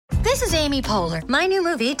This is Amy Poehler. My new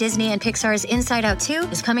movie, Disney and Pixar's Inside Out 2,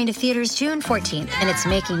 is coming to theaters June 14th, and it's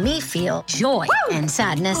making me feel joy and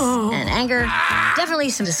sadness and anger, definitely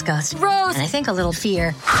some disgust, and I think a little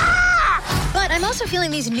fear. But I'm also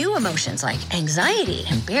feeling these new emotions like anxiety,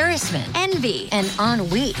 embarrassment, envy, and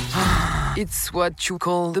ennui. It's what you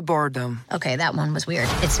call the boredom. Okay, that one was weird.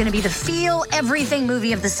 It's going to be the feel everything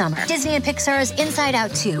movie of the summer. Disney and Pixar's Inside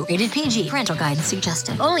Out 2, rated PG. Parental guidance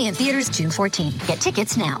suggested. Only in theaters June 14th. Get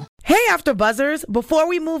tickets now. Hey, AfterBuzzers! Before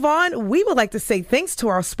we move on, we would like to say thanks to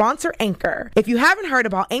our sponsor, Anchor. If you haven't heard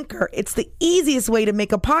about Anchor, it's the easiest way to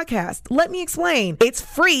make a podcast. Let me explain. It's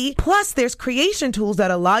free, plus there's creation tools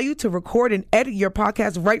that allow you to record and edit your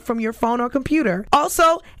podcast right from your phone or computer.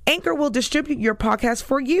 Also, Anchor will distribute your podcast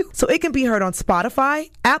for you, so it can be heard on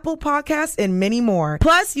Spotify, Apple Podcasts, and many more.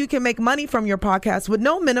 Plus, you can make money from your podcast with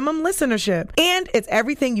no minimum listenership. And it's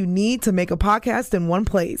everything you need to make a podcast in one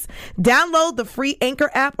place. Download the free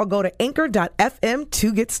Anchor app or go to anchor.fm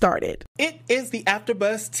to get started. It is the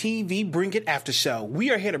AfterBuzz TV Bring It After Show.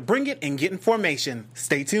 We are here to bring it and get information.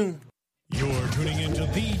 Stay tuned. You're tuning into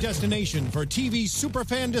the destination for TV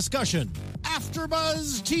superfan discussion,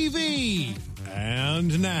 AfterBuzz TV.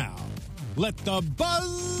 And now, let the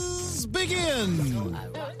buzz begin.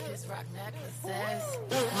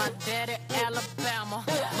 My daddy Alabama,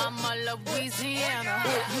 mama Louisiana.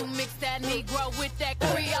 You mix that Negro with that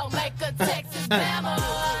Creole, make a Texas Bama.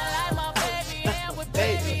 Like my baby hair with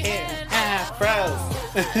baby hair and afros.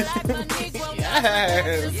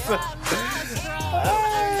 Yes. I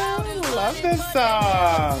love this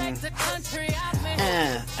song.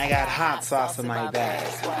 I got hot sauce in my bag.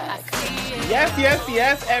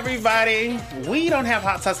 Yes, everybody. We don't have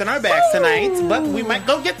hot sauce in our bags tonight, but we might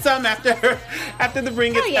go get some after the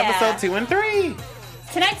Bring It episode 2 and 3.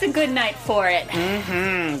 Tonight's a good night for it.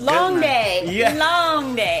 Mm-hmm. Long day. Yeah.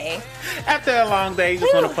 Long day. After a long day, you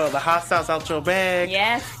just want to pull the hot sauce out your bag.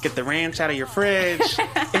 Yes. Get the ranch out of your fridge.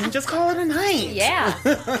 And just call it a night. Yeah.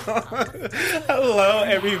 Hello,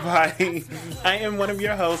 everybody. I am one of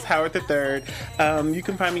your hosts, Howard III. You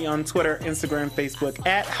can find me on Twitter, Instagram, Facebook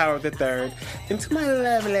at Howard III. And to my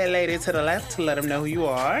lovely lady to the left, to let them know who you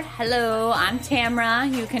are. Hello, I'm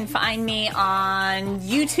Tamra. You can find me on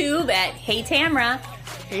YouTube at Hey Tamra.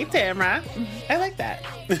 Hey, Tamra. I like that.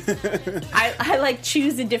 I like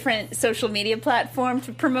choose a different social media platform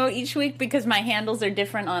to promote each week because my handles are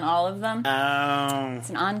different on all of them. Oh. It's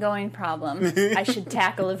an ongoing problem I should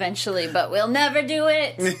tackle eventually, but we'll never do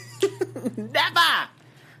it.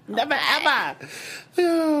 Never ever.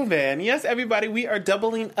 Oh, man. Yes, everybody, we are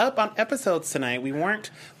doubling up on episodes tonight. We weren't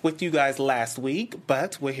with you guys last week,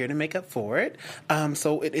 but we're here to make up for it.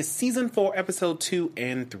 So it is season 4, episode 2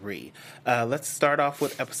 and 3. Let's start off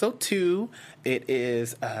with episode 2. It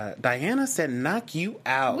is Dianna Said Knock You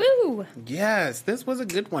Out. Woo! Yes, this was a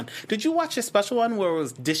good one. Did you watch a special one where it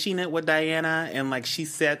was dishing it with Dianna and like she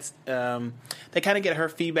sets, they kind of get her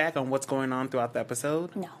feedback on what's going on throughout the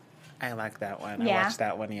episode? No. I like that one. Yeah. I watched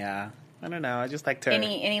that one, yeah. I don't know. I just liked her.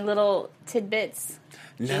 Any little tidbits?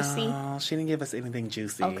 Juicy? No, she didn't give us anything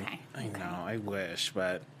juicy. Okay. I know. I wish,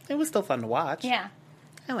 but it was still fun to watch. Yeah.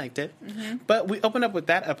 I liked it. Mm-hmm. But we opened up with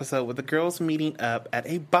that episode with the girls meeting up at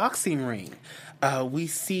a boxing ring. We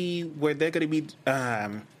see where they're going to be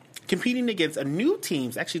competing against a new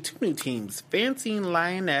teams, actually 2 new teams, Fancy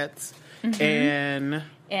Lionettes and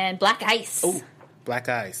Black Ice. Oh, Black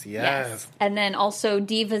Ice, yes. And then also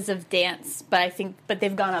Divas of Dance, but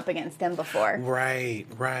they've gone up against them before. Right.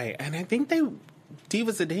 And I think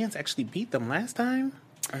Divas of Dance actually beat them last time,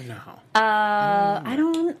 or no? I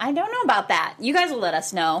don't know about that. You guys will let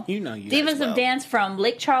us know. You know you Divas guys will. of Dance from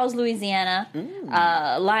Lake Charles, Louisiana.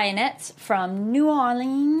 Lionettes from New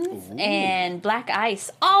Orleans. Ooh. And Black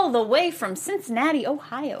Ice all the way from Cincinnati,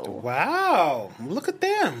 Ohio. Wow, look at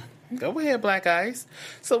them. Go ahead, Black Ice.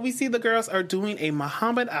 So we see the girls are doing a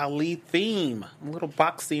Muhammad Ali theme. A little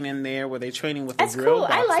boxing in there where they're training with That's a real cool.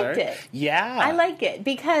 boxer. I liked it. Yeah. I like it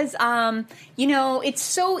because, it's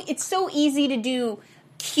so easy to do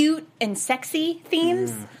cute and sexy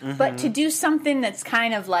themes, but to do something that's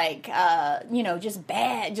kind of like, just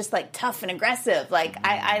bad, just like tough and aggressive. Like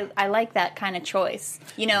I like that kind of choice,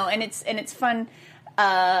 and it's fun.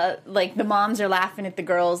 Like the moms are laughing at the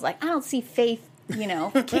girls. Like I don't see Faith,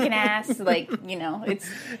 kicking ass. Like it's,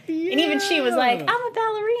 and even she was like, I'm a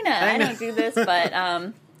ballerina. I don't do this, but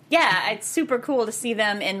it's super cool to see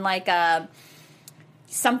them in like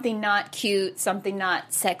something not cute, something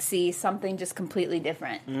not sexy, something just completely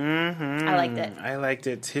different. Mm-hmm. I liked it. I liked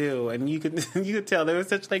it too, and you could tell they were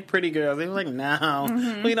such like pretty girls. They were like,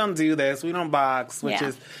 no, we don't do this. We don't box, which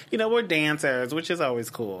is we're dancers, which is always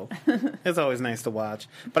cool. It's always nice to watch.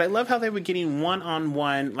 But I love how they were getting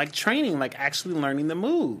one-on-one like training, like actually learning the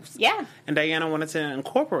moves. Yeah, and Dianna wanted to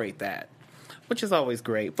incorporate that, which is always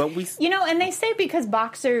great. But and they say because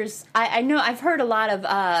boxers, I know I've heard a lot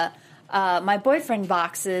of. My boyfriend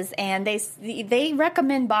boxes, and they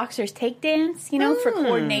recommend boxers take dance, for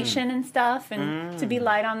coordination and stuff, and to be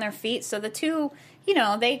light on their feet. So the two,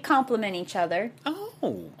 they complement each other. Oh,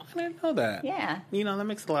 I didn't know that. Yeah, that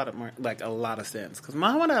makes a lot of sense. Because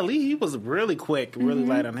Muhammad Ali, he was really quick, really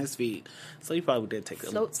light on his feet, so he probably did take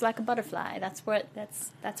floats like a butterfly. That's what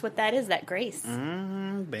that is. That grace.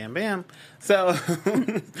 Bam, bam. So,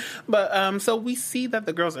 but so we see that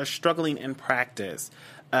the girls are struggling in practice.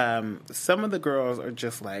 Some of the girls are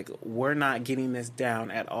just like, we're not getting this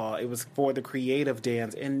down at all. It was for the creative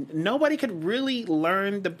dance, and nobody could really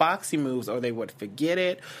learn the boxing moves, or they would forget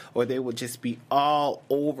it, or they would just be all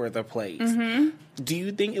over the place. Mm-hmm. Do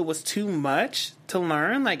you think it was too much to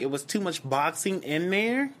learn? Like, it was too much boxing in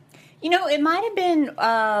there? It might have been,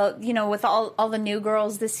 with all the new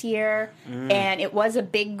girls this year, and it was a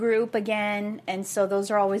big group again, and so those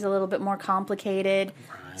are always a little bit more complicated.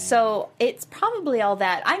 So it's probably all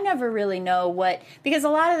that. I never really know because a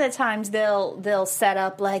lot of the times they'll set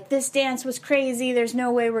up like, this dance was crazy, there's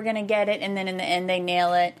no way we're gonna get it, and then in the end they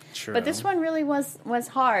nail it. True. But this one really was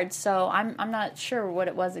hard, so I'm not sure what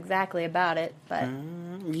it was exactly about it. But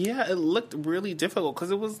yeah, it looked really difficult because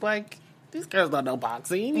it was like, these girls don't know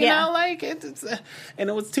boxing, you know, like it's and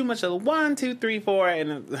it was too much of 1, 2, 3, 4,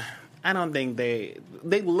 and I don't think they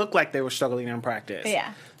looked like they were struggling in practice.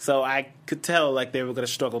 Yeah. So I could tell like they were going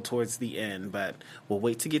to struggle towards the end, but we'll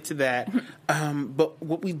wait to get to that. But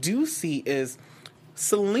what we do see is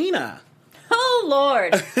Selena. Oh,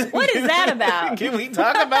 Lord. What is that about? Can we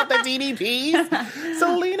talk about the DDPs?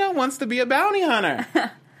 Selena wants to be a bounty hunter.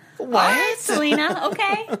 What? Selena?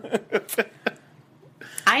 Okay.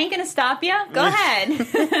 I ain't going to stop you. Go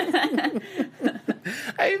ahead.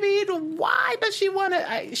 I mean, why does she want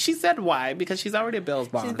to? She said why, because she's already a bail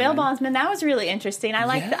bondsman. She's a bail bondsman. That was really interesting. I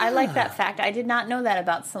like that fact. I did not know that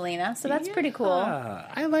about Selena, so that's pretty cool.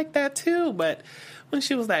 I like that too, but when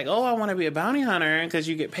she was like, oh, I want to be a bounty hunter because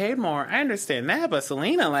you get paid more, I understand that, but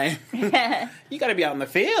Selena, like, you got to be out in the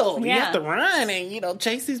field. Yeah. You have to run and,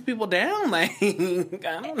 chase these people down. Like,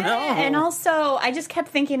 I don't know. And also, I just kept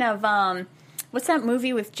thinking of, what's that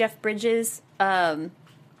movie with Jeff Bridges?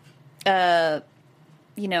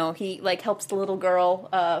 He like helps the little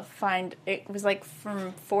girl find. It was like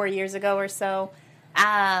from 4 years ago or so.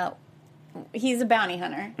 He's a bounty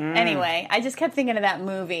hunter. Anyway, I just kept thinking of that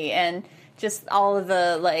movie and just all of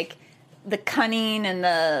the the cunning and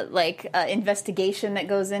the investigation that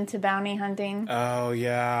goes into bounty hunting. Oh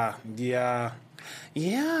yeah.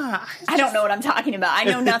 I don't know what I'm talking about. I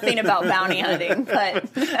know nothing about bounty hunting,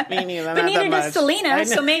 but me neither. But neither does Selena.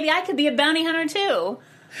 So maybe I could be a bounty hunter too.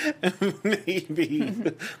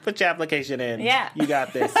 Maybe. Put your application in. Yeah. You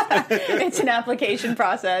got this. It's an application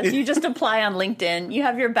process. You just apply on LinkedIn. You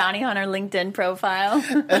have your bounty hunter LinkedIn profile.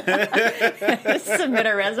 Submit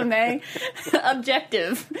a resume.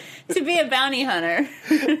 Objective. To be a bounty hunter.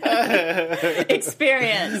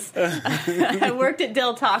 Experience. I worked at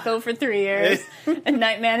Del Taco for 3 years. A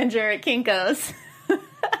night manager at Kinko's.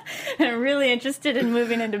 I'm really interested in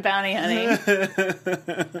moving into bounty hunting.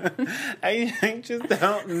 I just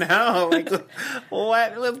don't know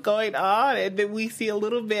what was going on. And then we see a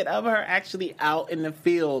little bit of her actually out in the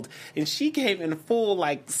field. And she came in full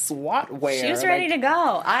SWAT wear. She was ready to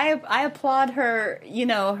go. I applaud her,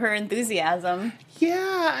 her enthusiasm.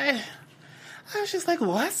 Yeah. I was just like,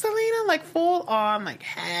 what, Selena? Full on,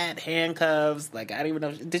 hat, handcuffs. I don't even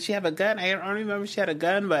know. Did she have a gun? I don't remember if she had a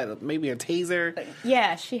gun, but maybe a taser.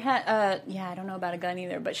 Yeah, she had, I don't know about a gun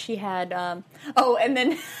either, but she had, and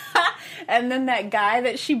then, and then that guy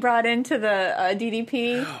that she brought into the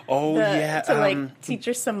DDP. Oh, To, teach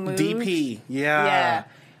her some moves. DP, yeah.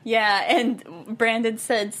 Yeah, and Brandon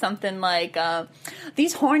said something like,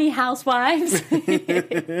 these horny housewives.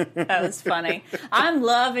 That was funny. I'm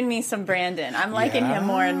loving me some Brandon. I'm liking him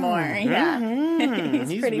more and more. Yeah. Mm-hmm.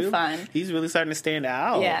 he's pretty fun. He's really starting to stand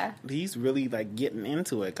out. Yeah. He's really, getting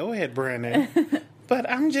into it. Go ahead, Brandon. But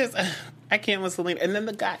I'm just... I can't with Selena. And then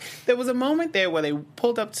the guy, there was a moment there where they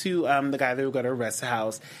pulled up to the guy they were going to arrest the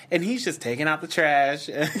house, and he's just taking out the trash.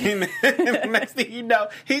 And next thing you know,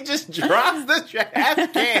 he just drops the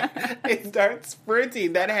trash can and starts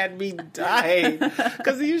sprinting. That had me dying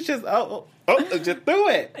because he was just just threw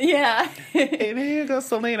it. Yeah. And here goes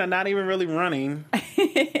Selena, not even really running.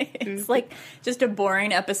 It's like just a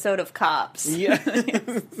boring episode of Cops. Yeah.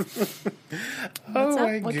 What's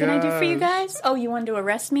up? What can I do for you guys? Oh, you wanted to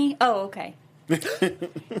arrest me? Oh, okay.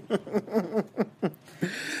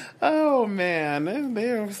 Oh, man.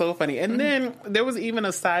 They're so funny. And then there was even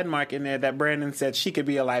a side mark in there that Brandon said she could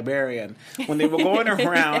be a librarian. When they were going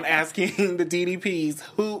around asking the DDPs,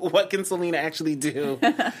 what can Selena actually do?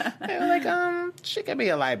 They were like, she could be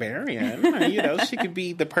a librarian. Or, she could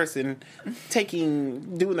be the person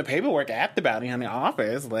doing the paperwork at the bounty hunting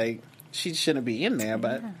office. Like, she shouldn't be in there,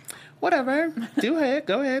 but whatever. Do it.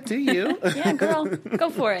 Go ahead. Do you. Yeah, girl.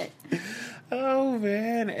 Go for it. Oh,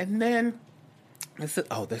 man. And then, this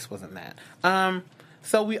wasn't that.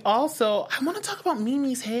 So we also, I want to talk about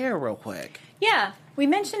Mimi's hair real quick. Yeah, we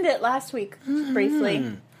mentioned it last week briefly.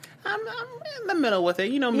 I'm in the middle with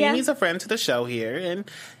it. Mimi's a friend to the show here. And,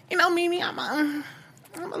 Mimi, I'm a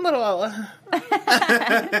little, like,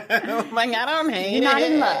 I don't hate You're not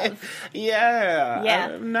it. in love. Yeah. Yeah.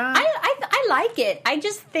 I'm not. I like it. I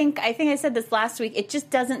think I said this last week. It just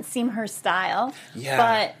doesn't seem her style.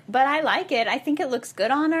 Yeah. But I like it. I think it looks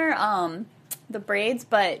good on her, the braids,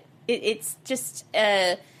 but it's just,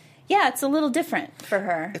 it's a little different for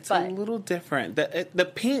her. It's a little different.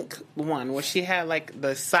 The pink one where she had like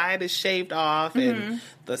the side is shaved off and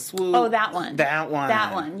the swoop. Oh, that one. That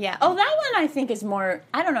one. Yeah. Oh, that one I think is more,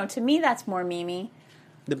 I don't know, to me that's more Mimi.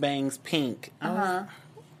 The bangs pink. I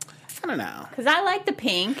don't know. Because I like the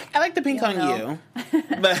pink. I like the pink on you.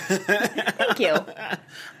 But Thank you.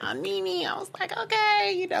 On Mimi, I was like,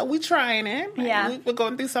 okay, we trying it. Yeah. We're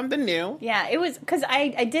going through something new. Yeah, it was, because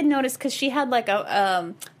I did notice, because she had like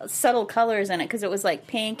a subtle colors in it, because it was like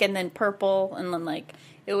pink and then purple, and then like,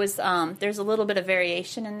 it was, there's a little bit of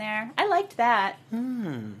variation in there. I liked that.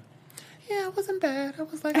 Yeah, it wasn't bad. I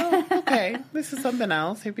was like, oh, okay, this is something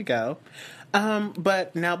else. Here we go.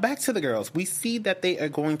 But now back to the girls. We see that they are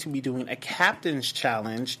going to be doing a captain's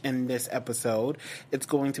challenge in this episode. It's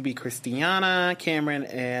going to be Christiana, Cameron,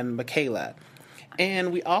 and Michaela.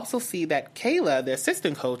 And we also see that Kayla, the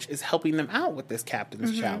assistant coach, is helping them out with this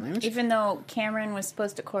captain's challenge. Even though Cameron was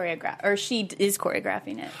supposed to choreograph, or she is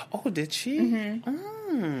choreographing it. Oh, did she?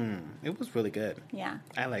 It was really good. Yeah.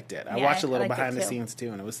 I liked it. I Yeah, watched a I little liked it behind the too. scenes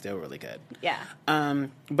too, and it was still really good. Yeah.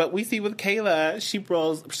 But we see with Kayla, she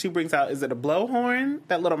brings out, is it a blowhorn?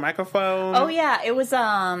 That little microphone? Oh, yeah. It was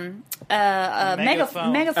a megaphone.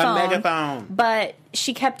 A megaphone. But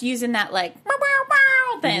she kept using that, like,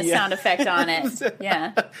 sound effect on it.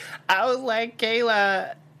 Yeah. I was like,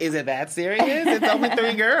 Kayla, is it that serious? It's only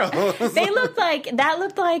 3 girls. They looked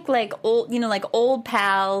like old, like old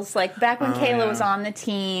pals, like back when Kayla was on the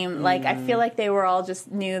team. Like, I feel like they were all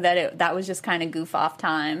just knew that that was just kind of goof off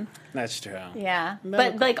time. That's true. Yeah.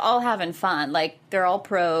 But like all having fun. Like, they're all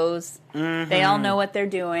pros. They all know what they're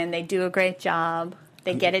doing. They do a great job.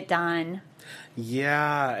 They get it done.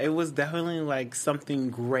 Yeah, it was definitely like something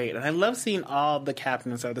great. And I love seeing all the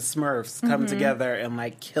captains or the Smurfs come together and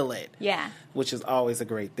like kill it. Yeah. Which is always a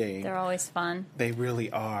great thing. They're always fun. They really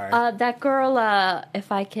are. That girl,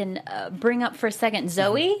 if I can bring up for a second,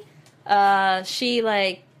 Zoe, she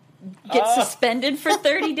like gets suspended for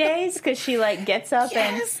 30 days because she like gets up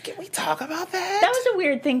and... Can we talk about that? That was a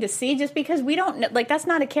weird thing to see just because we don't know, like that's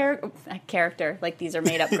not a character, like these are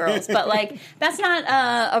made up girls, but like that's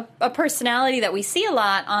not a personality that we see a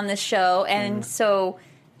lot on this show, and so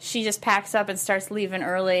she just packs up and starts leaving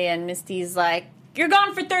early, and Misty's like, you're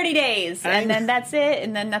gone for 30 days, and then that's it,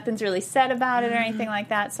 and then nothing's really said about it or anything like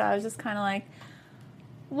that, so I was just kind of like,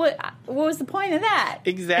 what was the point of that?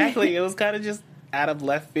 Exactly. It was kind of just out of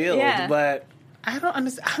left field, but I don't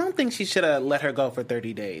understand. I don't think she should have let her go for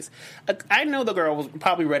 30 days. I know the girl was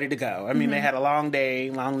probably ready to go. I mean, they had a long day,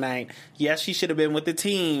 long night. Yes, she should have been with the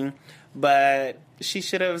team, but she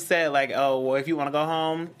should have said, like, oh, well, if you want to go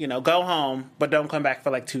home, go home, but don't come back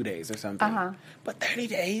for like 2 days or something. But 30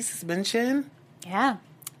 days suspension? Yeah.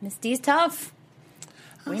 Miss D's tough.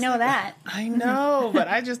 We know that. I know, but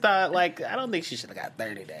I just thought, like, I don't think she should have got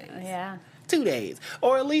 30 days. Yeah. 2 days.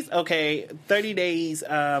 Or at least, 30 days,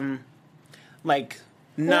 like,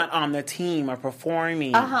 not on the team or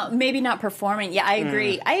performing. Maybe not performing. Yeah, I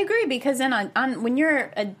agree. I agree, because then on when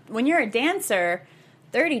you're a dancer,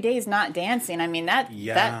 30 days not dancing, I mean, that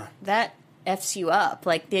F's you up.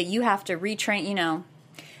 Like, you have to retrain,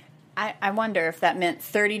 I wonder if that meant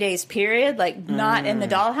 30 days period, like not in the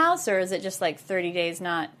dollhouse, or is it just like 30 days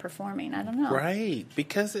not performing? I don't know. Right,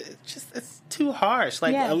 because it's too harsh.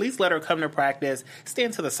 Like, at least let her come to practice,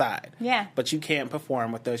 stand to the side. Yeah. But you can't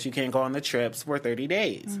perform with us. You can't go on the trips for 30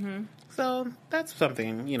 days. Mm-hmm. So that's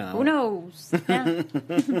something, Who knows? Yeah.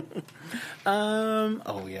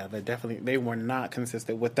 Oh yeah, they were not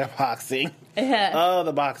consistent with their boxing. Oh,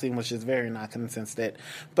 the boxing was just very not consistent.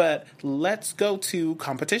 But let's go to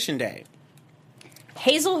competition day.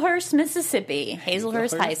 Hazelhurst, Mississippi.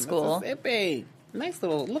 Hazelhurst High School. Mississippi. Nice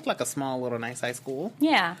looked like a small little nice high school.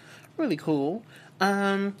 Yeah. Really cool.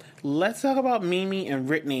 Let's talk about Mimi and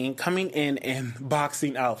Brittany coming in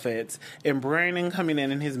boxing outfits, and Brandon coming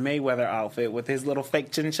in his Mayweather outfit with his little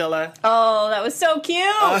fake chinchilla. Oh, that was so cute.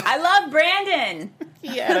 I love Brandon.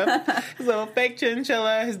 Yeah, his little fake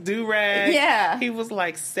chinchilla, his do-rag. Yeah. He was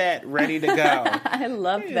like set, ready to go. I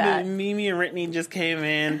love that. And Mimi and Brittany just came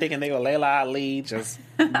in thinking they were Layla Ali, just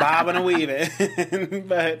bobbing and weaving.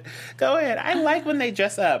 But go ahead. I like when they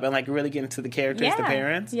dress up and like really get into the characters, the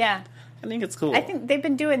parents. Yeah. I think it's cool. I think they've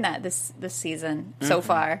been doing that this season so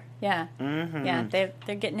far. Yeah. Mm-hmm. Yeah,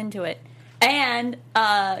 they're getting into it. And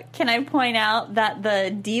can I point out that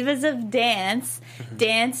the Divas of Dance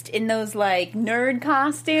danced in those like nerd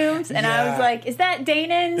costumes, and I was like, is that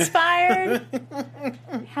Dana inspired?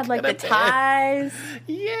 Had like the ties.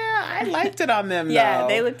 Yeah, I liked it on them though. Yeah,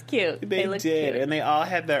 they looked cute. They looked did. cute. And they all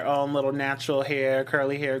had their own little natural hair,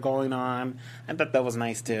 curly hair going on. I thought that was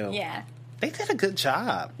nice too. Yeah. They did a good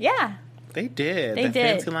job. Yeah. They did. They the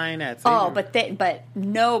did. Fancy Lionettes. But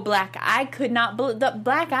no black. I could not believe the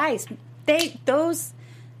black ice. Those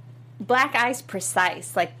black ice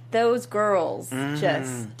precise. Like those girls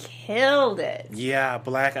just killed it. Yeah,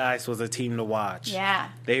 Black Ice was a team to watch. Yeah,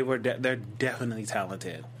 they're definitely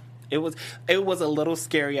talented. It was a little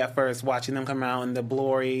scary at first watching them come out in the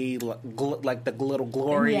glory, like the little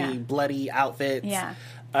glory bloody outfits. Yeah.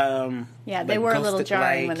 Yeah, they were a little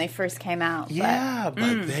jarring when they first came out. Yeah,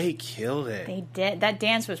 but they killed it. They did. That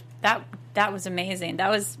dance was that was amazing. That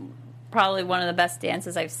was probably one of the best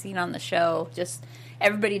dances I've seen on the show. Just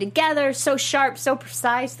everybody together, so sharp, so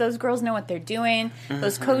precise. Those girls know what they're doing.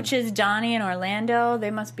 Those coaches, Johnny and Orlando,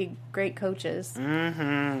 they must be great coaches.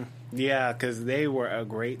 Mm-hmm. Yeah, because they were a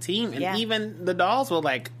great team. And even the dolls were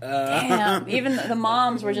like... Damn. Even the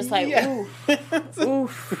moms were just like, oof.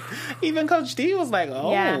 Oof. Even Coach D was like,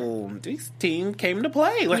 this team came to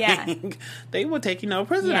play. Like, they were taking no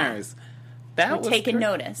prisoners. Yeah. That was taking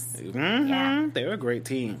notice. Mm-hmm. Yeah. They were a great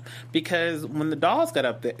team. Because when the dolls got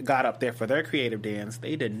up there for their creative dance,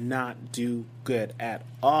 they did not do good at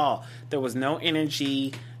all. There was no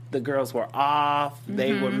energy. The girls were off.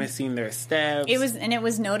 They were missing their steps. It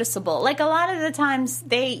was noticeable. Like a lot of the times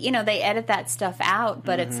they edit that stuff out,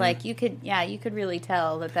 but it's like you could really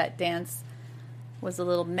tell that dance was a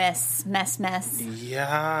little mess.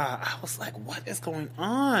 Yeah. I was like, what is going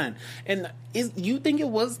on? And you think it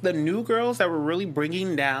was the new girls that were really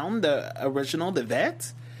bringing down the original, the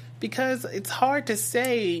vets? Because it's hard to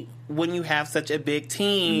say when you have such a big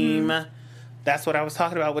team. That's what I was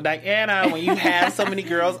talking about with Dianna. When you have so many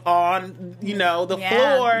girls on, the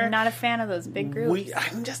floor. I'm not a fan of those big groups.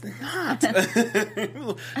 I'm just not.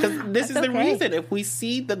 Because this is the reason. If we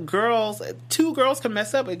see the girls, two girls can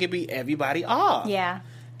mess up, it could be everybody off. Yeah.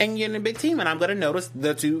 And you're in a big team, and I'm going to notice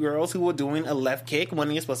the two girls who were doing a left kick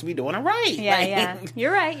when you're supposed to be doing a right. Yeah,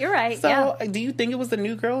 You're right. So, do you think it was the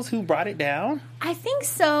new girls who brought it down? I think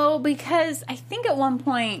so, because I think at one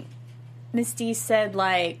point... Miss D said,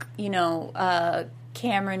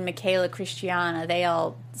 Cameron, Michaela, Christiana, they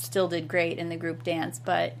all still did great in the group dance,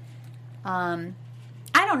 but I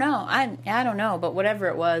don't know. I don't know, but whatever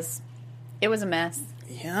it was a mess.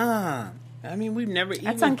 Yeah. I mean, we've never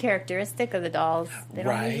That's uncharacteristic of the dolls. They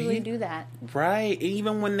don't usually do that. Right.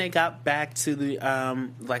 Even when they got back to the,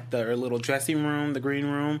 their little dressing room, the green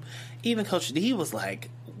room, even Coach D was like,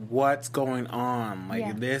 what's going on?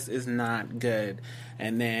 This is not good.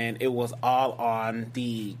 And then it was all on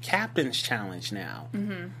the captain's challenge now.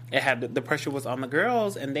 Mm-hmm. It had the pressure was on the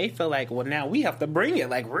girls, and they feel like, well, now we have to bring it,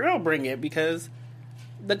 real bring it, because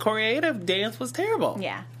the creative dance was terrible.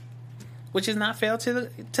 Yeah. Which is not fair to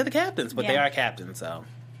the captains, but they are captains, so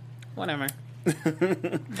whatever.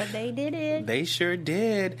 But they did it. They sure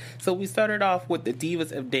did. So we started off with the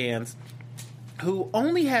Divas of Dance, who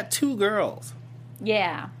only had 2 girls.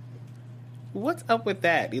 Yeah. What's up with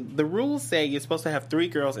that? The rules say you're supposed to have 3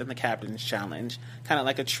 girls in the captain's challenge, kind of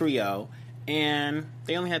like a trio, and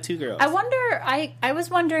they only had 2 girls. I wonder. I was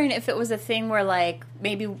wondering if it was a thing where like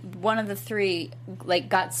maybe one of the 3 like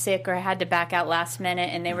got sick or had to back out last minute,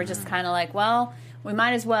 and they were just kind of like, well, we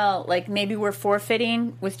might as well, like, maybe we're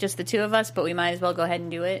forfeiting with just the 2 of us, but we might as well go ahead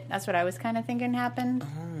and do it. That's what I was kind of thinking happened.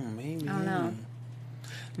 Oh, maybe. I don't know.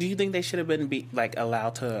 Do you think they should have been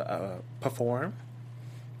allowed to perform?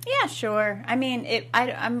 Yeah, sure. I mean,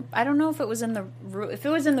 I don't know if it was in the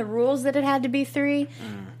rules that it had to be 3.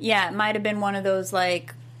 Yeah, it might have been one of those,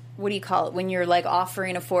 like, what do you call it when you're like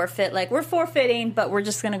offering a forfeit? Like, we're forfeiting, but we're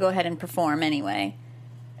just going to go ahead and perform anyway.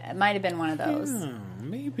 It might have been one of those.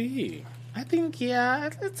 Maybe. I think, yeah,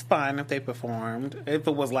 it's fine if they performed, if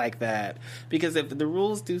it was like that. Because if the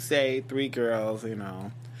rules do say 3 girls, you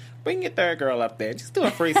know, bring your 3rd girl up there. Just do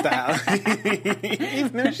a freestyle.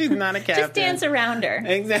 Even if she's not a captain. Just dance around her.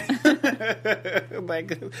 Exactly.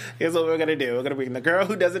 Like, here's what we're going to do. We're going to bring the girl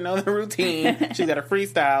who doesn't know the routine. She's got a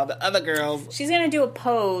freestyle. The other girls. She's going to do a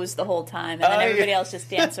pose the whole time, and then everybody else just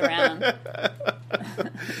dance around.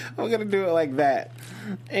 We're going to do it like that.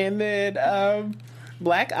 And then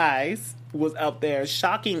Black Ice was up there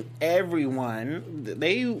shocking everyone.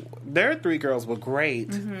 Their 3 girls were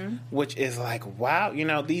great, which is like, wow, you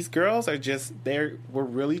know, these girls are just, we're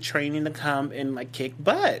really training to come and like kick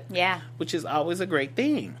butt. Yeah. Which is always a great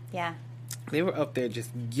thing. Yeah. They were up there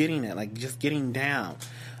just getting it, like just getting down.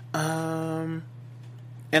 And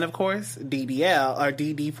of course, DDL or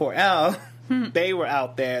DD4L, they were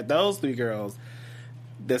out there. Those 3 girls,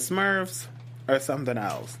 the Smurfs are something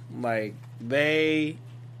else. Like, they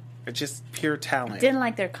are just pure talent. Didn't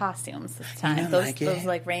like their costumes this time. Those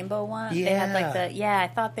like rainbow ones. Yeah. They had like I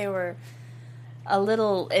thought they were a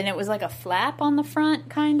little, and it was like a flap on the front,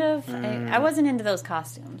 kind of. I wasn't into those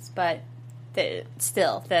costumes, but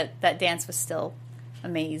still, that dance was still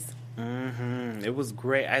amazing. It was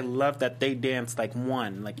great. I love that they danced like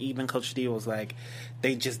one. Like, even Coach D was like,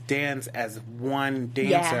 they just dance as one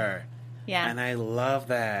dancer. Yeah. And I love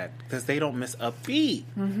that because they don't miss a beat.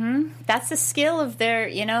 That's the skill of their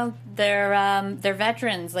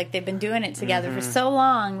veterans. Like, they've been doing it together for so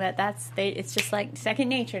long that it's just like second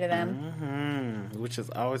nature to them. Which is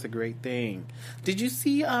always a great thing. Did you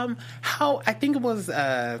see how, I think it was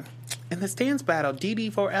in the stands battle,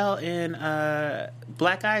 DD4L and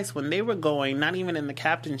Black Ice, when they were going, not even in the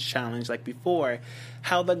Captain's Challenge like before,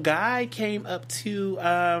 how the guy came up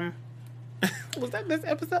to... was that this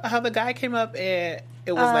episode? How the guy came up and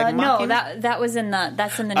it was like mocking? No, that's in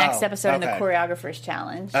the next episode in the choreographer's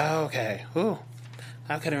challenge. Oh, okay. Ooh.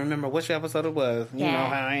 I couldn't remember which episode it was. You know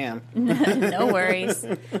how I am. No worries.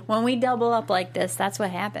 When we double up like this, that's what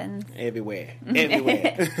happens. Everywhere.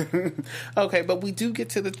 Okay, but we do get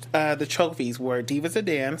to the trophies where Divas of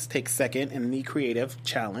Dance takes second in the creative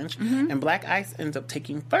challenge, and Black Ice ends up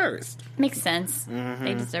taking first. Makes sense.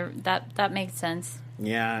 They deserve that. That makes sense.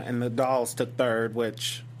 Yeah, and the dolls took third,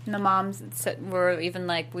 which... And the moms were even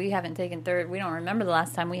like, we haven't taken third. We don't remember the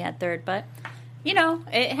last time we had third, but... You know,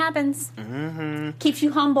 it happens. Keeps you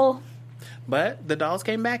humble. But the dolls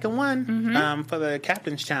came back and won for the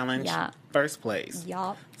Captain's Challenge, first place.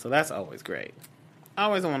 Yup. So that's always great.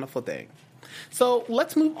 Always a wonderful thing. So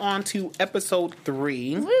let's move on to episode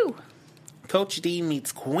 3. Woo! Coach D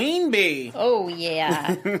meets Queen Bee. Oh,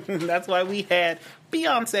 yeah. That's why we had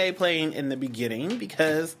Beyonce playing in the beginning,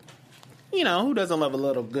 because, you know, who doesn't love a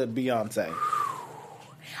little good Beyonce?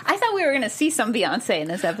 I thought we were going to see some Beyonce in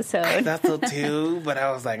this episode. I thought so too, but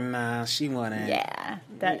I was like, nah, she wouldn't. Yeah.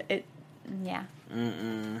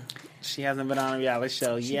 She hasn't been on a reality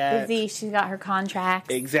show yet. Busy. She's got her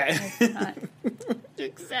contract. Exactly.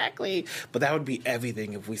 Exactly. But that would be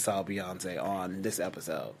everything if we saw Beyonce on this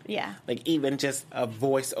episode. Yeah. Like, even just a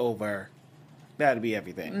voiceover. That'd be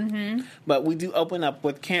everything. But we do open up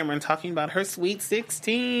with Cameron talking about her sweet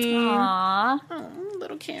 16. Aww. Oh,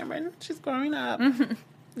 little Cameron. She's growing up.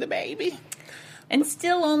 The baby. And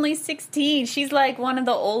still only 16. She's like one of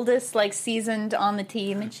the oldest, like, seasoned on the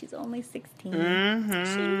team, and she's only 16. She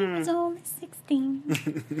was only 16.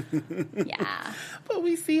 Yeah. But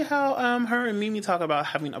we see how her and Mimi talk about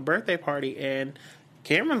having a birthday party, and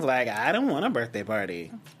Cameron's like, I don't want a birthday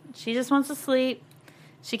party. She just wants to sleep.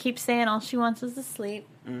 She keeps saying all she wants is to sleep.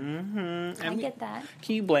 I get that.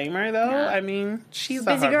 Can you blame her, though? No. I mean, she's a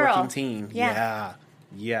busy hardworking girl. teen. Yeah.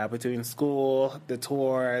 Yeah, between school, the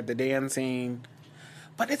tour, the dancing.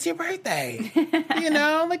 But it's your birthday. You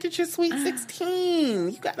know, like, it's your sweet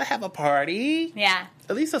 16. You got to have a party. Yeah.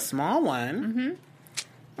 At least a small one.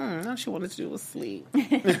 All she wanted to do was sleep.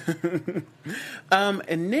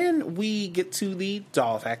 And then we get to the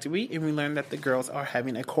doll factory, and we learn that the girls are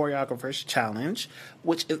having a choreographer's challenge,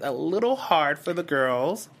 which is a little hard for the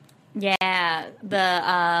girls. Yeah.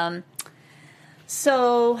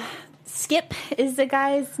 So Skip is the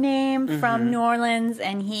guy's name from New Orleans,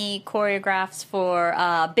 and he choreographs for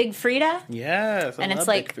Big Frida. Yes, and it's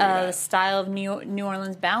like the style of New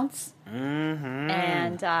Orleans bounce.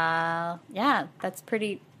 And that's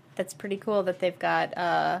pretty cool that they've got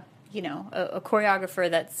a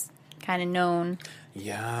choreographer that's kind of known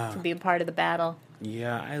to be a part of the battle.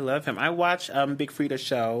 Yeah, I love him. I watch Big Frida's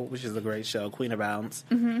show, which is a great show, Queen of Bounce.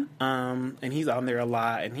 And he's on there a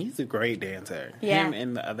lot, and he's a great dancer. Yeah. Him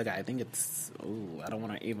and the other guy, I think it's, I don't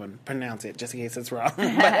want to even pronounce it just in case it's wrong.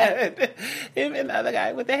 But him and the other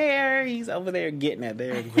guy with the hair, he's over there getting it.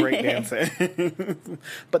 They're a great dancer.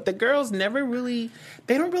 But the girls they don't really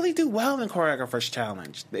do well in Choreographer's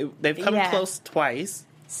Challenge. They've come close twice.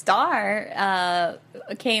 Star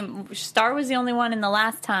was the only one in the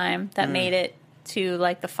last time that made it to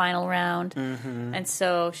like the final round, and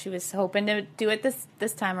so she was hoping to do it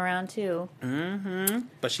this time around too.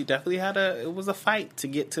 But she definitely it was a fight to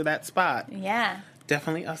get to that spot. Yeah,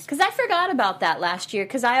 definitely us. Because I forgot about that last year.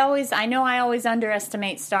 Because I always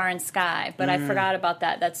underestimate Star and Sky, but I forgot about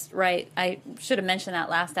that. That's right. I should have mentioned that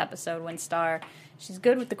last episode when Star. She's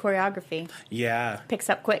good with the choreography. Yeah. Picks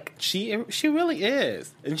up quick. She really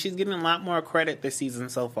is. And she's getting a lot more credit this season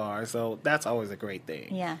so far, so that's always a great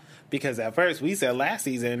thing. Yeah. Because at first, we said last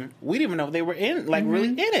season, we didn't even know they were really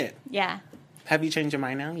in it. Yeah. Have you changed your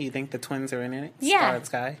mind now? You think the twins are in it? Yeah. Star and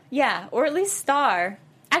Sky? Yeah, or at least Star.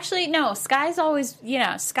 Actually, no, Sky's always,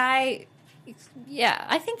 Sky... Yeah,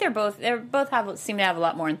 I think they both seem to have a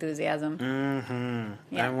lot more enthusiasm.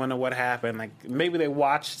 Yeah. I wonder what happened. Like, maybe they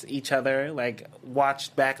watched each other,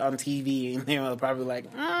 watched back on TV, and they were probably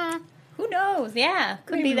like, who knows? Yeah,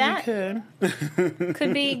 could be that.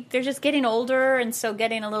 Could be they're just getting older, and so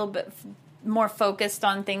getting a little bit more focused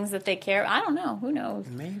on things that they care. I don't know. Who knows?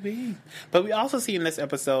 Maybe. But we also see in this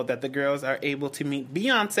episode that the girls are able to meet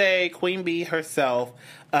Beyonce, Queen Bee herself,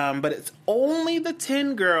 but it's only the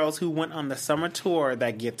 10 girls who went on the summer tour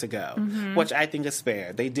that get to go, which I think is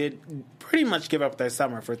fair. They did pretty much give up their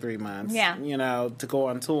summer for 3 months, to go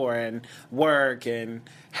on tour and work and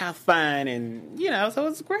have fun, and so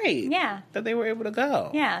it's great, that they were able to go.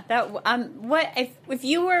 Yeah, that what if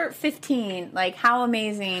you were 15? Like, how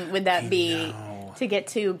amazing would that be to get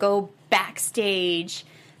to go backstage?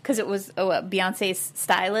 Because it was Beyonce's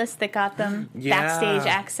stylist that got them backstage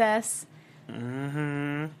access.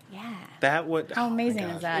 Yeah. That would... How amazing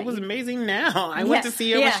is that? It was amazing now. I went to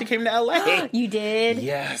see her when she came to LA. You did?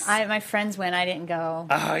 Yes. My friends went. I didn't go.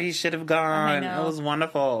 Oh, you should have gone. It was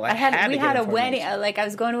wonderful. We had a wedding. I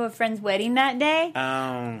was going to a friend's wedding that day.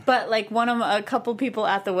 But a couple people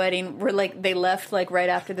at the wedding were they left right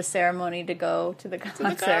after the ceremony to go to the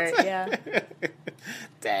concert. Yeah.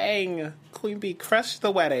 Dang. Queen Bee crushed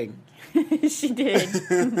the wedding. She did.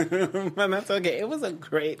 But that's okay. It was a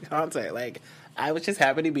great concert. I was just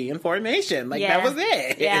happy to be in formation. That was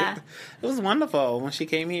it. Yeah. It was wonderful when she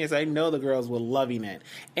came here. So I know the girls were loving it.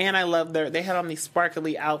 And I loved they had on these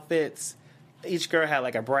sparkly outfits. Each girl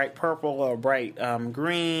had a bright purple or a bright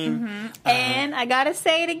green. And I gotta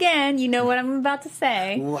say it again. You know what I'm about to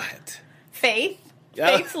say. What?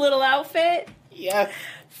 Faith's little outfit. Yes.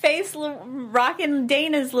 Faith rocking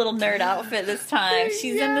Dana's little nerd outfit this time.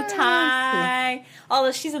 She's in the tie.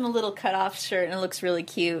 Although she's in a little cutoff shirt and it looks really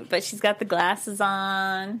cute. But she's got the glasses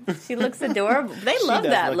on. She looks adorable. They love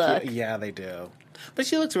that look. Yeah, they do. But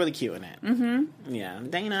she looks really cute in it. Yeah.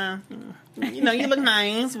 Dana, you look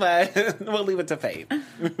nice, but we'll leave it to Faith.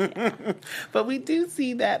 But we do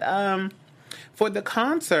see that for the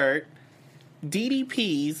concert...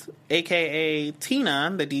 DDP's, a.k.a.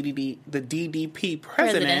 Tina, the DDP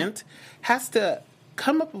president, has to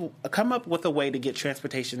come up with a way to get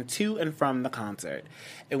transportation to and from the concert.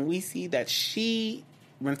 And we see that she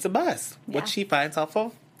rents a bus, which she finds off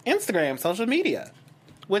of Instagram, social media.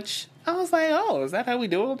 Which I was like, oh, is that how we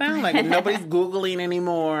do it now? Nobody's Googling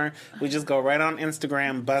anymore. We just go right on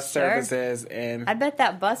Instagram, bus services. And I bet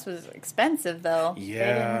that bus was expensive, though.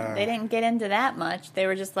 Yeah. They didn't get into that much. They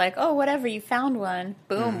were just like, oh, whatever, you found one.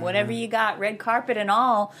 Boom, whatever you got, red carpet and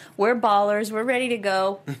all. We're ballers. We're ready to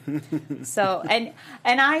go. So, and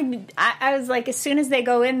I was like, as soon as they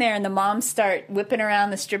go in there and the moms start whipping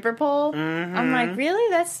around the stripper pole, I'm like,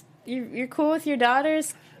 really? You're cool with your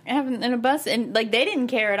daughters having in a bus? And they didn't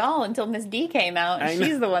care at all until Miss D came out, and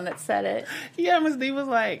she's the one that said it. Yeah, Miss D was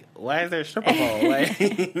like, why is there a stripper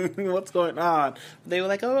pole? What's going on? They were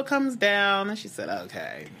like, oh, it comes down, and she said,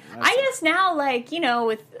 okay. I guess now,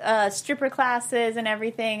 with stripper classes and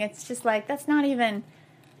everything, it's just that's not even,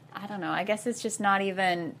 I don't know, I guess it's just not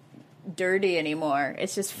even dirty anymore.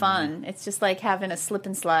 It's just fun. It's just like having a slip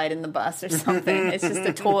and slide in the bus or something. It's just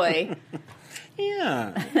a toy.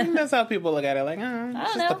 Yeah. I think that's how people look at it. Like,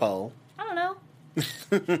 it's just a poll. I don't know.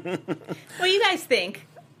 What do you guys think?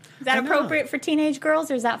 Is that appropriate for teenage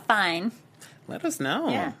girls, or is that fine? Let us know.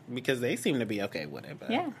 Yeah. Because they seem to be okay with it.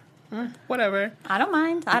 But Yeah. Whatever. I don't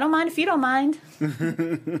mind. I don't mind if you don't mind.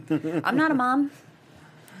 I'm not a mom.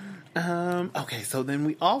 Okay, so then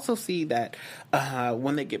we also see that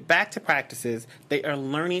when they get back to practices, they are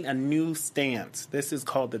learning a new stance. This is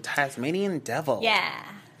called the Tasmanian Devil. Yeah.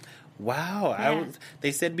 Wow. Yeah.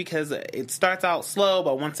 They said because it starts out slow,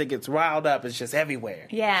 but once it gets riled up, it's just everywhere.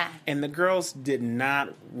 Yeah. And the girls did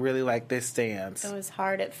not really like this stance. It was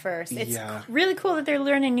hard at first. It's Yeah. really cool that they're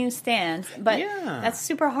learning new stands, but Yeah. that's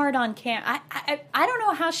super hard on cam. I don't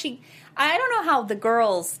know how I don't know how the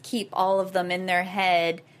girls keep all of them in their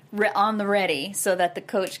head on the ready so that the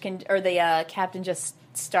coach can, or the captain just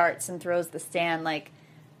starts and throws the stand. Like,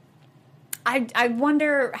 I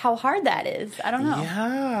wonder how hard that is. I don't know.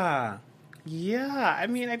 Yeah. I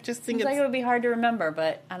mean, I just think Seems like it would be hard to remember,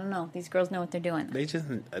 but I don't know. These girls know what they're doing. They just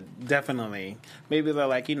definitely. Maybe they're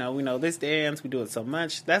like, we know this dance. We do it so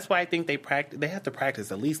much. That's why I think they practice. They have to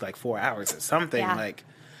practice at least like 4 hours or something. Yeah. Like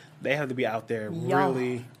they have to be out there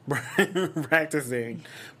really practicing.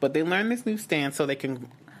 But they learn this new stance so they can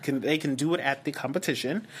do it at the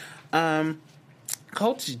competition.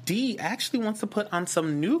 Coach D actually wants to put on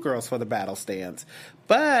some new girls for the battle stance,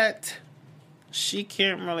 but she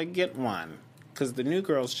can't really get one because the new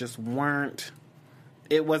girls just weren't.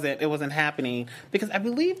 It wasn't happening because I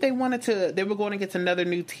believe they were going to get another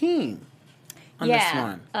new team on this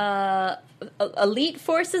one. Elite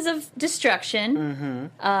Forces of Destruction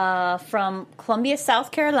from Columbia,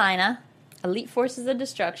 South Carolina. Elite Forces of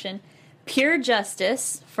Destruction. Pure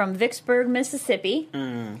Justice from Vicksburg, Mississippi.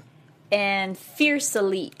 And Fierce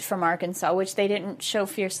Elite from Arkansas, which they didn't show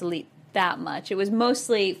Fierce Elite that much. It was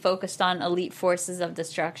mostly focused on Elite Forces of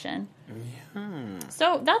Destruction.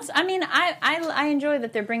 So that's, I enjoy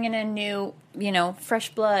that they're bringing in new,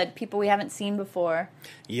 fresh blood, people we haven't seen before.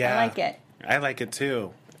 Yeah. I like it. I like it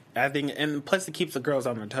too. I think, and plus it keeps the girls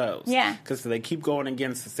on their toes. Yeah. Because they keep going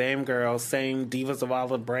against the same girls, same Divas of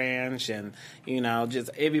Olive Branch, and, just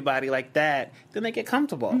everybody like that. Then they get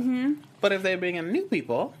comfortable. But if they bring in new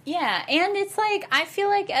people. Yeah, and it's like, I feel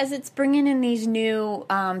like as it's bringing in these new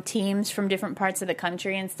teams from different parts of the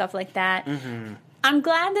country and stuff like that, I'm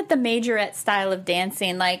glad that the majorette style of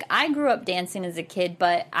dancing, like, I grew up dancing as a kid,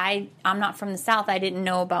 but I'm not from the South. I didn't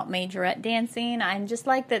know about majorette dancing. I'm just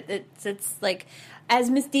like that it's like, as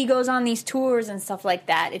Miss D goes on these tours and stuff like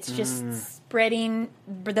that, it's just spreading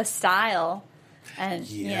the style and,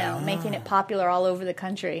 making it popular all over the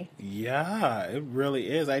country. Yeah, it really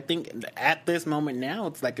is. I think at this moment now,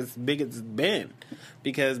 it's like as big as it's been.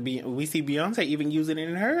 Because we see Beyonce even using it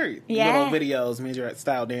in her little videos, majorette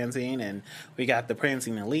style dancing, and we got the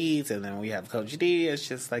Prancing Elites, and then we have Coach D. It's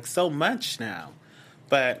just like so much now.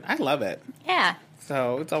 But I love it. Yeah.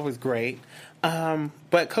 So it's always great.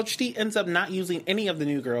 But Coach D ends up not using any of the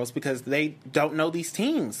new girls because they don't know these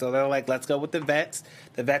teams. So they're like, let's go with the vets.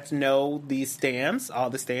 The vets know these stands, all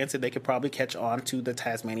the stands, and they could probably catch on to the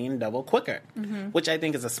Tasmanian Devil quicker, which I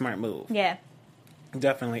think is a smart move. Yeah.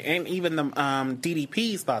 Definitely. And even the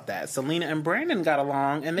DDPs thought that. Selena and Brandon got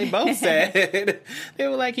along, and they both said, they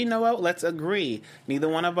were like, you know what, let's agree. Neither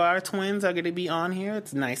one of our twins are going to be on here.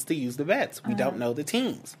 It's nice to use the vets. We don't know the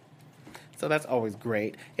teams. So that's always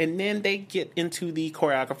great. And then they get into the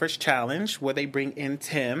choreographer's challenge where they bring in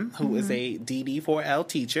Tim, who is a DD4L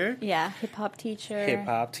teacher. Yeah, hip-hop teacher.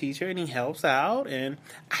 And he helps out. And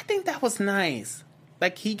I think that was nice.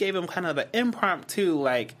 Like, he gave him kind of an impromptu,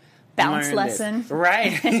 like, bounce lesson.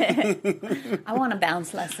 Right. I want a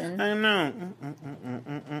bounce lesson. I know.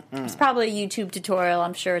 It's probably a YouTube tutorial.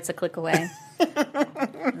 I'm sure it's a click away.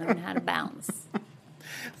 Learn how to bounce.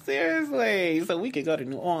 Seriously. So we could go to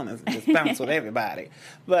New Orleans and just bounce with everybody.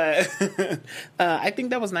 But I think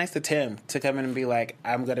that was nice of Tim to come in and be like,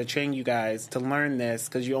 I'm going to train you guys to learn this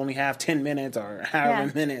because you only have 10 minutes or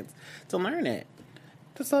however minutes to learn it.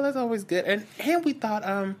 So that's always good. And we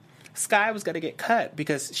thought Sky was going to get cut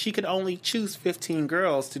because she could only choose 15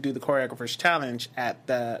 girls to do the choreographer's challenge at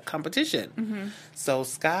the competition. So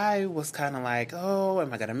Sky was kind of like, oh,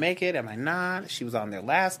 am I going to make it? Am I not? She was on there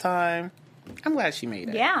last time. I'm glad she made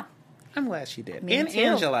it. Yeah. I'm glad she did. Me and too.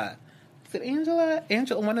 Angela. Is it Angela?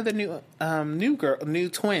 Angela, one of the new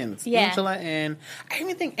twins. Yeah. Angela and I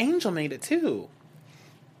even think Angel made it too.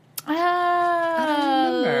 I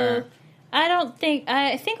don't remember.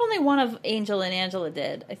 I think only one of Angel and Angela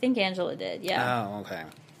did. I think Angela did, yeah. Oh, okay.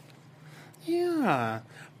 Yeah.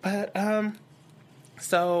 But,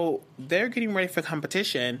 so they're getting ready for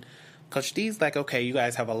competition. Coach D's like, okay, you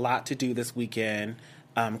guys have a lot to do this weekend.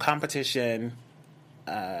 competition,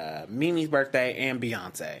 Mimi's birthday, and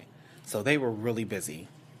Beyonce. So they were really busy.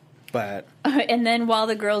 But and then while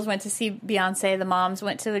the girls went to see Beyonce, the moms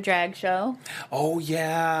went to a drag show. Oh,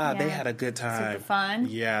 yeah. They had a good time. Super fun.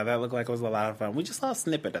 Yeah, that looked like it was a lot of fun. We just saw a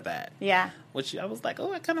snippet of that. Yeah. Which I was like,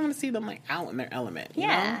 oh, I kind of want to see them like out in their element.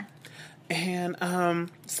 Yeah. You know? And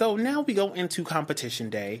so now we go into competition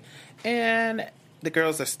day. And the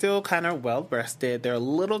girls are still kind of well-rested. They're a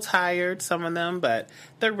little tired, some of them, but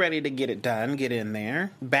they're ready to get it done, get in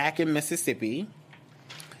there. Back in Mississippi.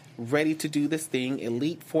 Ready to do this thing.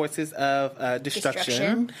 Elite Forces of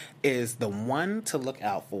Destruction is the one to look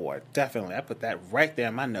out for. Definitely. I put that right there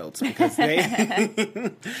in my notes because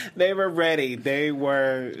they they were ready. They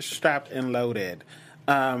were strapped and loaded.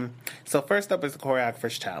 So first up is the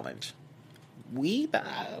Choreographer's Challenge.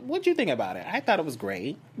 What'd you think about it? I thought it was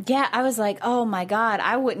great. Yeah, I was like, oh my God,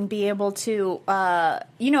 I wouldn't be able to,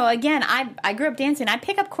 again, I grew up dancing. I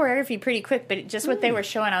pick up choreography pretty quick, but just what they were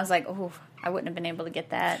showing, I was like, oh, I wouldn't have been able to get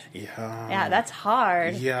that. Yeah. Yeah, that's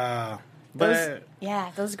hard. Yeah.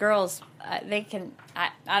 Those girls, they can,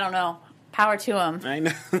 I don't know, power to them. I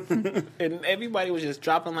know. And everybody was just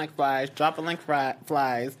dropping like flies.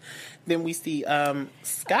 Then we see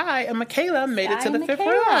Sky and Michaela made it to the fifth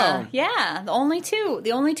round. Yeah, the only two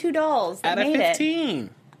dolls that out of made 15.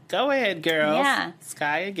 Go ahead, girls. Yeah.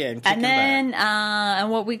 Sky again. And then,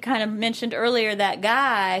 and what we kind of mentioned earlier, that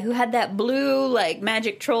guy who had that blue, like,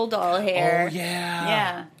 magic troll doll hair. Oh, yeah.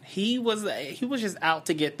 Yeah. He was just out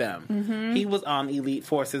to get them. Mm-hmm. He was on Elite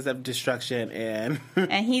Forces of Destruction, and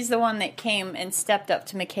and he's the one that came and stepped up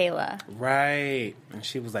to Michaela. Right. And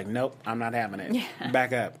she was like, nope, I'm not having it. Yeah.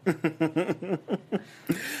 Back up.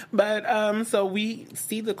 But, so we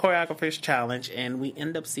see the Choreographer's Challenge, and we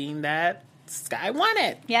end up seeing that Sky won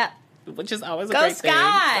it. Yeah. Which is always a Go great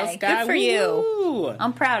Sky. thing. Go Sky. Good for Woo-hoo. you.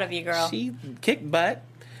 I'm proud of you, girl. She kicked butt.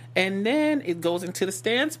 And then it goes into the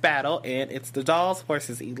stance battle, and it's the Dolls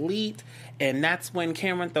versus Elite. And that's when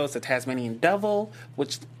Cameron throws the Tasmanian Devil,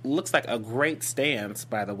 which looks like a great stance,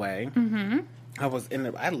 by the way. Mm-hmm.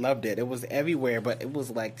 I loved it. It was everywhere, but it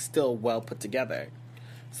was like still well put together.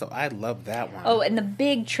 So I love that one. Oh, and the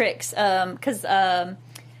big tricks, because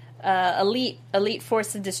Elite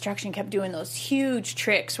Force of Destruction kept doing those huge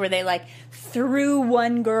tricks where they like threw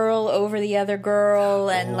one girl over the other girl,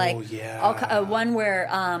 and one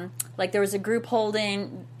where like there was a group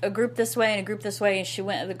holding a group this way and a group this way,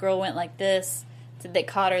 and the girl went like this. They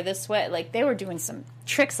caught her this way. Like they were doing some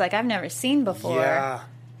tricks like I've never seen before.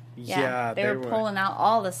 Yeah, they were pulling out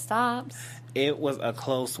all the stops. It was a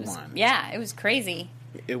close one. Yeah, it was crazy.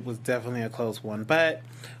 It was definitely a close one, but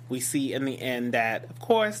we see in the end that, of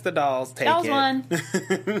course, the dolls take Dolls it. won.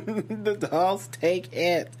 The dolls take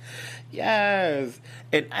it. Yes.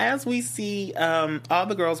 And as we see all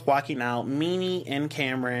the girls walking out, Mimi and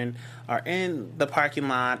Cameron are in the parking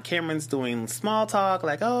lot. Cameron's doing small talk,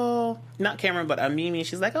 like, oh, not Cameron, but Mimi.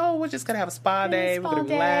 She's like, oh, we're just going to have a spa day. We're going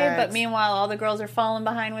to relax. But meanwhile, all the girls are falling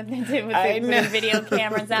behind with the video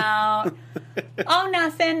cameras out. Oh,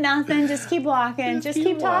 nothing. Just keep walking. Just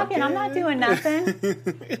keep talking. I'm not doing nothing.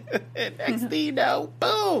 Next thing you know,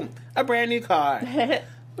 boom, a brand new car. There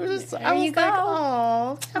you go.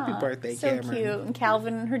 Oh, happy birthday, so Cameron. So cute. And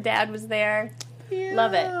Calvin and her dad was there. Yeah.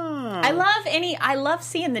 Love it. I love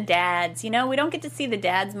seeing the dads. You know, we don't get to see the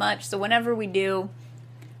dads much, so whenever we do,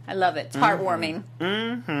 I love it. It's heartwarming.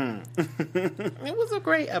 Mm-hmm. It was a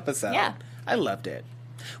great episode. Yeah. I loved it.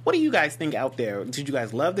 What do you guys think out there? Did you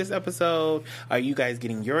guys love this episode? Are you guys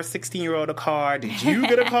getting your 16-year-old a car? Did you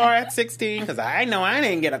get a car at 16? Because I know I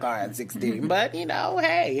didn't get a car at 16. But, you know,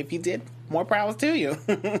 hey, if you did, more prowess to you.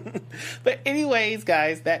 But anyways,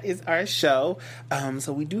 guys, that is our show.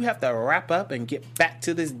 So we do have to wrap up and get back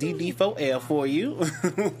to this DD4L for you.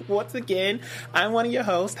 Once again, I'm one of your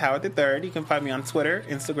hosts, Howard III. You can find me on Twitter,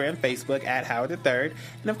 Instagram, Facebook at Howard III.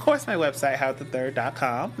 And of course, my website,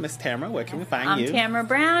 howardthird.com. Miss Tamara, where can we find you? I'm Tamara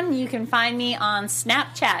Brown. You can find me on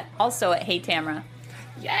Snapchat, also at Hey Tamara.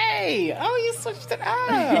 Yay! Oh, you switched it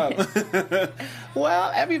up.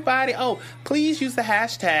 Well, everybody, please use the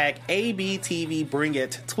hashtag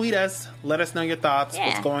ABTVBringIt. Tweet us. Let us know your thoughts. Yeah.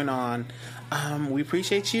 What's going on. We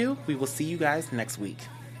appreciate you. We will see you guys next week.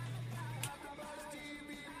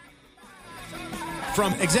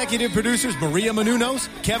 From executive producers Maria Menounos,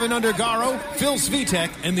 Kevin Undergaro, Phil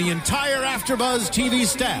Svitek, and the entire AfterBuzz TV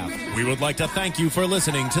staff, we would like to thank you for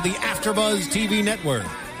listening to the AfterBuzz TV network.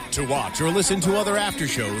 To watch or listen to other after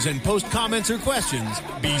shows and post comments or questions,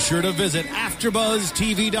 be sure to visit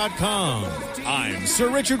AfterBuzzTV.com. I'm Sir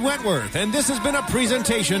Richard Wentworth, and this has been a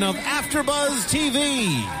presentation of AfterBuzz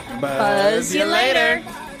TV. Buzz you later.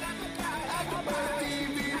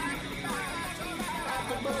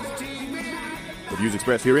 The views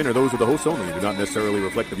expressed herein are those of the hosts only and do not necessarily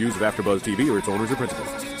reflect the views of AfterBuzz TV or its owners or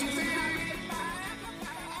principals.